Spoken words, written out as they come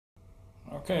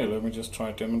Okay, let me just try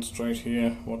to demonstrate here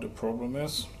what the problem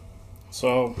is.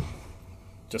 So,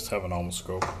 just have a normal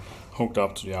scope hooked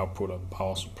up to the output of the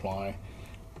power supply,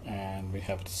 and we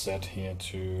have it set here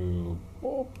to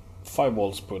 5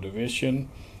 volts per division,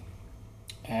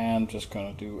 and just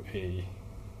gonna do a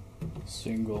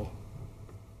single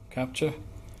capture.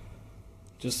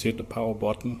 Just hit the power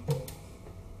button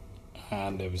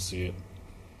and there we see it.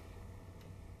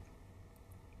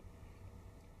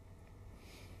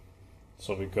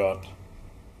 So we got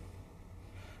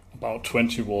about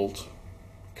 20 volt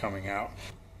coming out.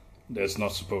 There's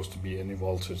not supposed to be any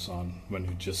voltage on when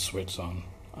you just switch on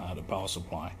the power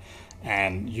supply,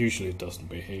 and usually it doesn't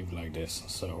behave like this,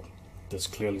 so there's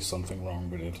clearly something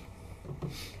wrong with it.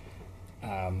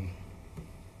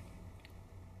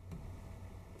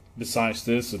 Besides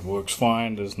this, it works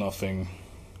fine. There's nothing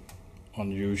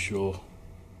unusual.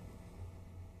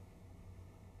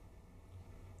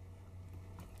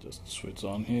 Just switch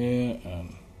on here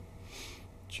and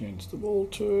change the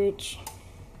voltage.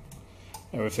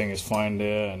 Everything is fine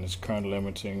there, and it's current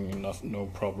limiting, no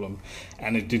problem.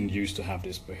 And it didn't used to have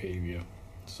this behavior,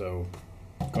 so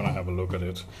I'm gonna have a look at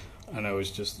it. I know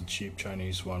it's just a cheap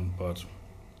Chinese one, but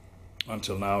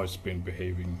until now it's been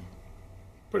behaving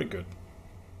pretty good.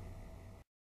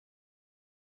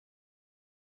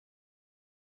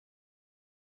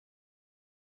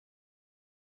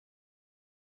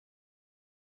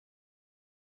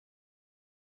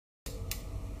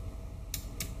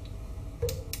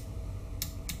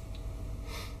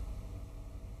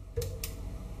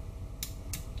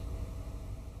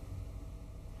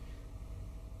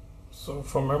 So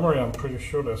from memory, I'm pretty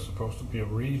sure there's supposed to be a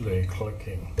relay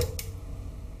clicking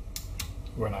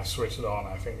when I switch it on.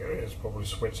 I think it is probably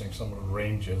switching some of the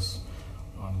ranges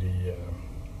on the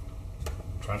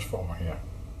transformer here.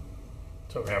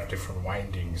 So we have different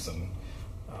windings and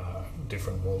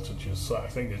different voltages. So I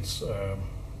think it's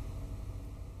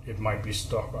it might be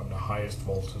stuck on the highest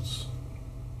voltage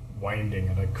winding,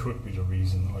 and that could be the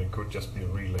reason, or it could just be a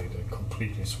relay that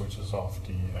completely switches off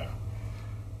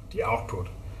the output.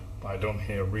 I don't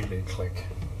hear relay click.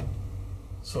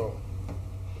 So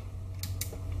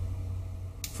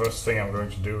first thing I'm going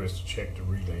to do is to check the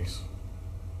relays.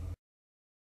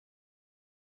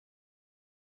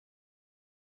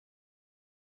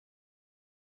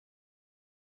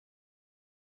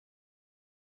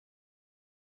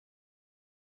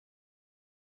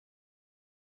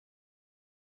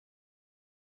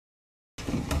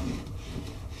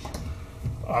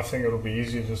 I think it'll be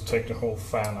easier to just take the whole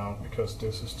fan out, because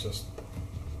this is just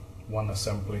one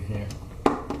assembly here.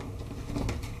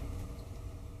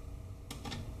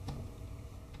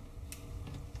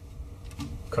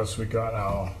 Because we got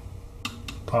our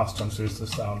pass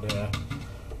transistors down there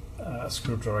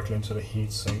screwed directly into the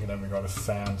heatsink, and then we got the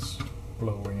fans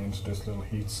blowing into this little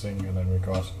heatsink, and then we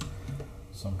got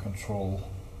some control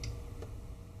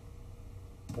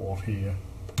board here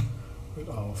with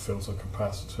our filter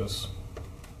capacitors.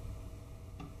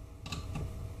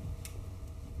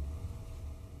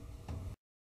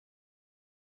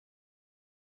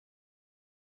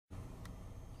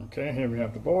 Okay, here we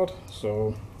have the board.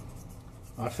 So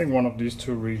I think one of these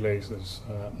two relays is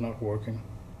not working.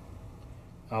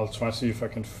 I'll try to see if I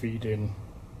can feed in.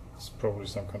 It's probably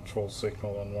some control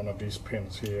signal on one of these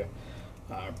pins here.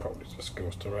 It probably just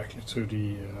goes directly to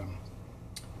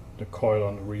the coil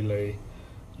on the relay,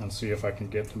 and see if I can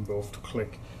get them both to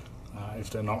click.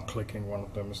 If they're not clicking, one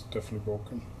of them is definitely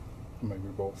broken, maybe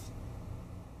both.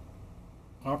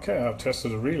 Okay, I've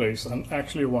tested the relays, and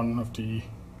actually one of the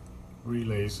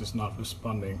relays is not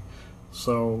responding,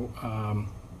 so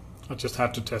I just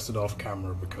had to test it off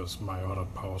camera because my other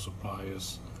power supply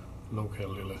is located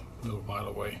a little while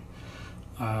away.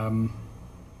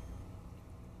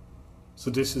 So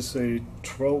this is a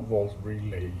 12 volt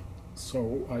relay.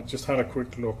 So I just had a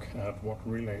quick look at what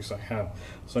relays I have.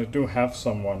 So I do have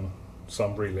some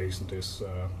relays in this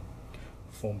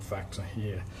form factor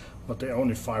here, but they're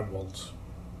only 5 volt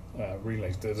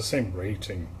relays. They're the same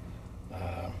rating.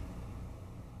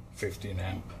 15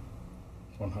 amp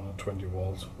 120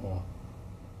 volts, or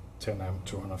 10 amp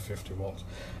 250 volts.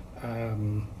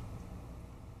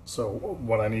 So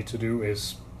what I need to do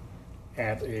is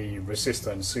add a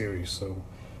resistor in series. So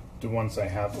the ones I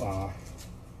have are,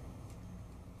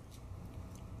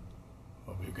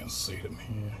 hope you can see them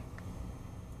here.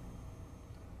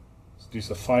 So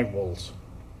these are 5 volt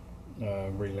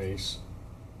relays.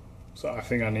 So I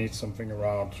think I need something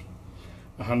around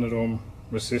 100 ohm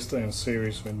resistor in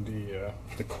series with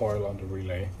the coil on the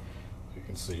relay. You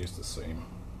can see it's the same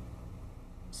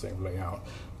layout.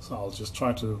 So I'll just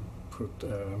try to put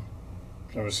a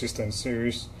resistor in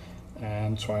series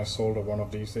and try to solder one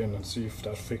of these in and see if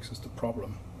that fixes the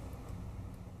problem.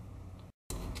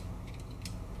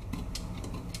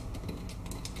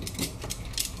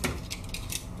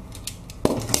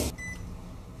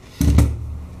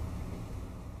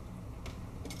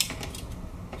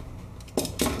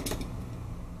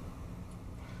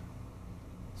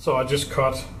 So I just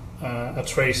cut a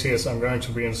trace here, so I'm going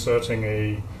to be inserting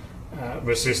a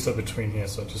resistor between here,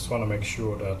 so I just want to make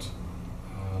sure that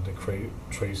the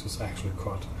trace is actually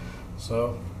cut.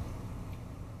 So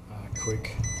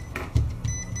quick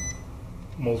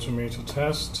multimeter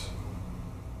test.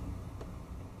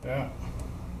 Yeah,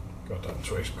 got that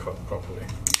trace cut properly.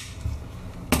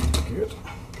 Good.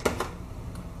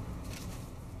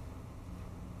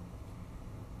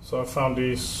 So I found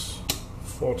these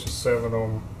 47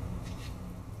 ohm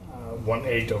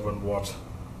 1/8 of a watt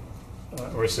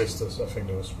resistors. I think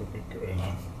those would be good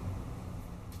enough.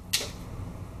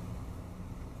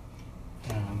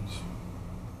 And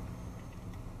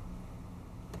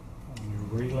a new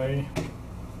relay.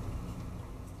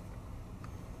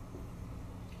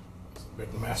 It's a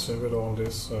bit massive with all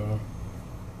this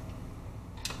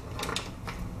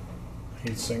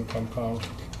heatsink compound.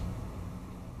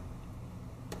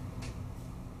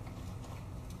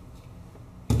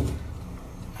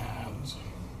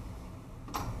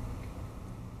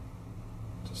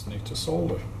 Need to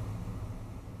solder.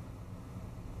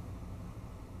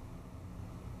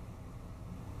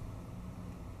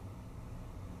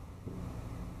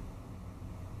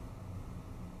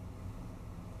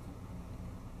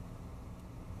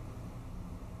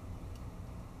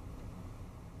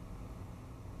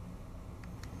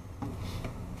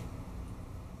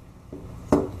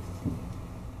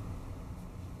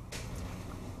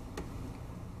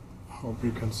 Hope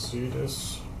you can see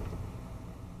this.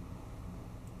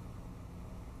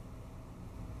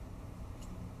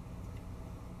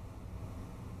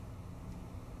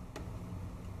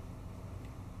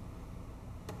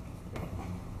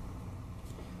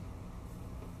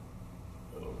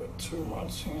 Too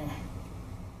much here.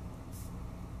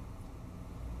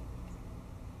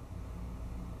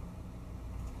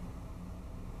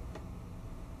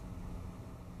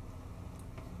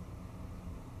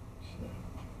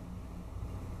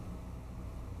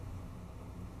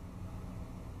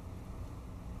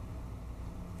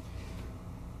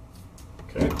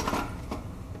 Okay.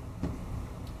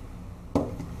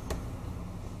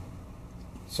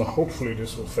 So hopefully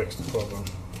this will fix the problem.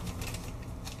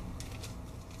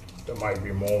 There might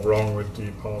be more wrong with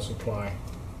the power supply.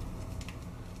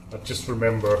 But just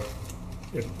remember,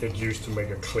 it used to make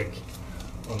a click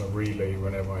on a relay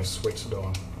whenever I switch it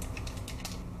on.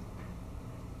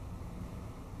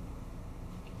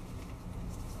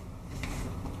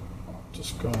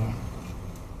 Just gonna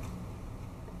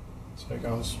take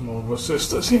out small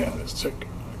resistors here. Let's check.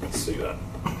 I can see that.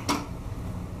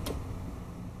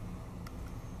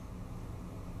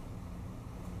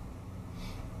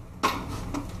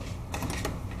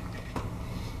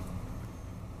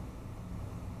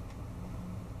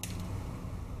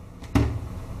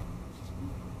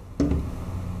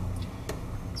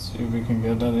 See if we can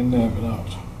get that in there without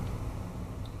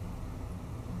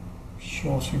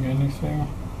shorting anything. I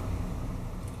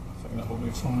think that will be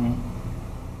fine.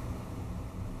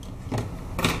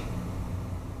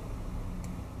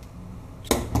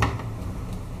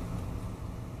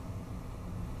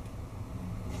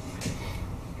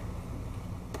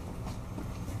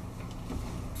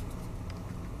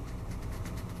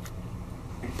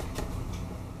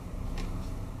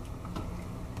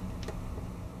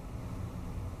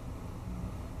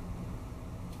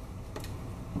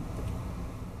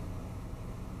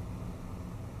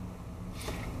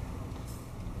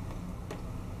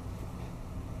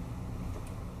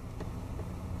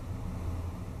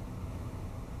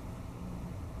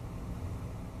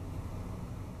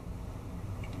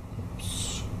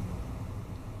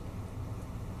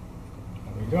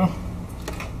 Go.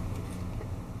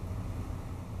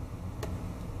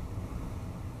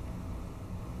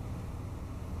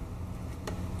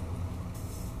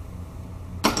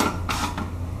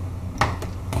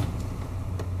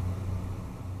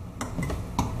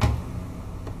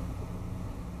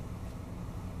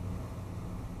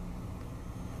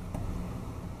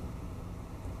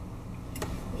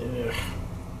 Yeah.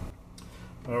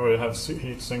 I already have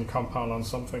heatsink compound on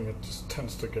something, it just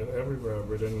tends to get everywhere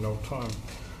within no time.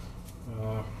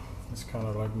 It's kind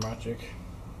of like magic.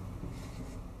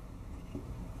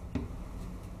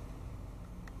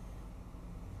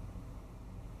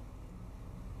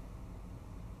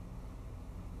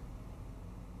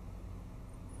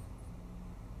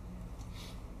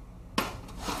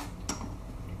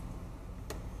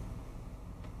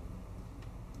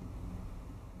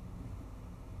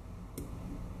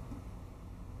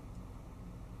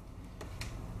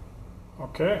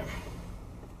 Okay,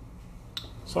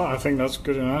 so I think that's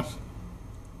good enough.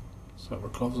 Let's have a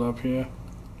close up here.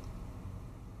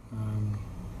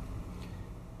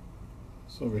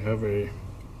 So we have a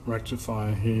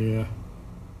rectifier here,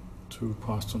 two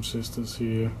pass transistors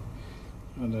here,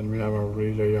 and then we have a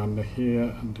relay under here,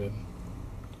 and then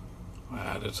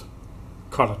I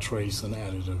cut a trace and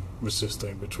added a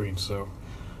resistor in between, so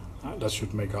that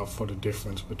should make up for the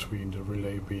difference between the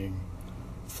relay being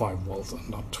 5 volt and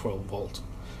not 12 volt.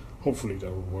 Hopefully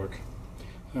that will work.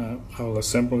 I'll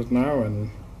assemble it now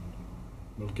and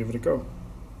we'll give it a go.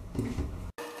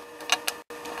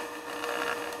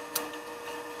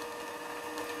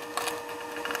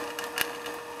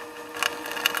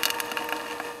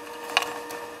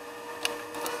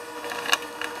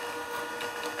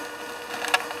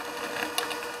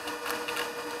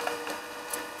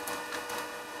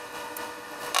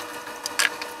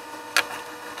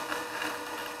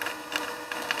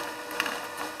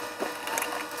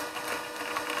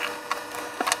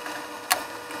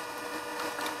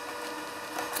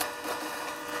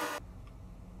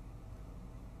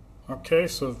 Okay,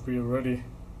 so we're ready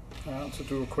to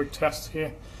do a quick test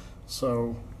here.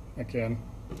 So again,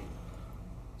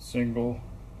 single,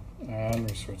 and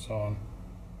we switch on,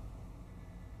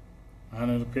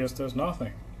 and it appears there's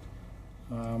nothing.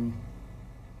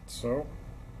 So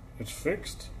it's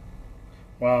fixed.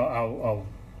 Well,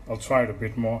 I'll try it a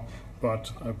bit more,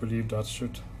 but I believe that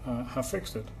should have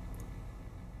fixed it.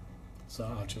 So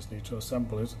I just need to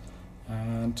assemble it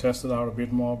and test it out a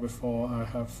bit more before I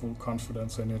have full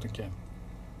confidence in it again.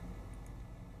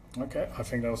 Okay, I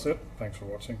think that was it. Thanks for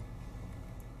watching.